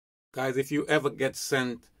Guys, if you ever get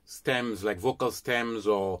sent stems like vocal stems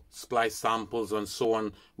or splice samples and so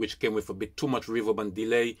on, which came with a bit too much reverb and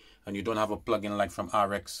delay, and you don't have a plugin like from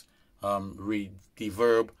RX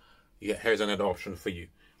De-Reverb, yeah, here's another option for you.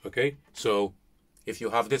 Okay, so if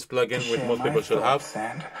you have this plugin, which most people should have,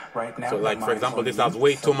 so like for example, this has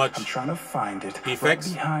way too much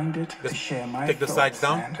effects. Just take the sides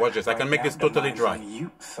down. Watch this. I can make this totally dry.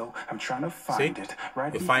 See?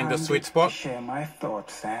 You find the sweet spot.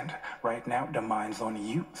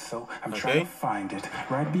 Okay.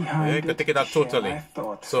 Yeah, you can take it out totally.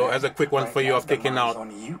 So as a quick one for you, I've taken out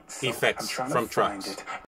effects from tracks.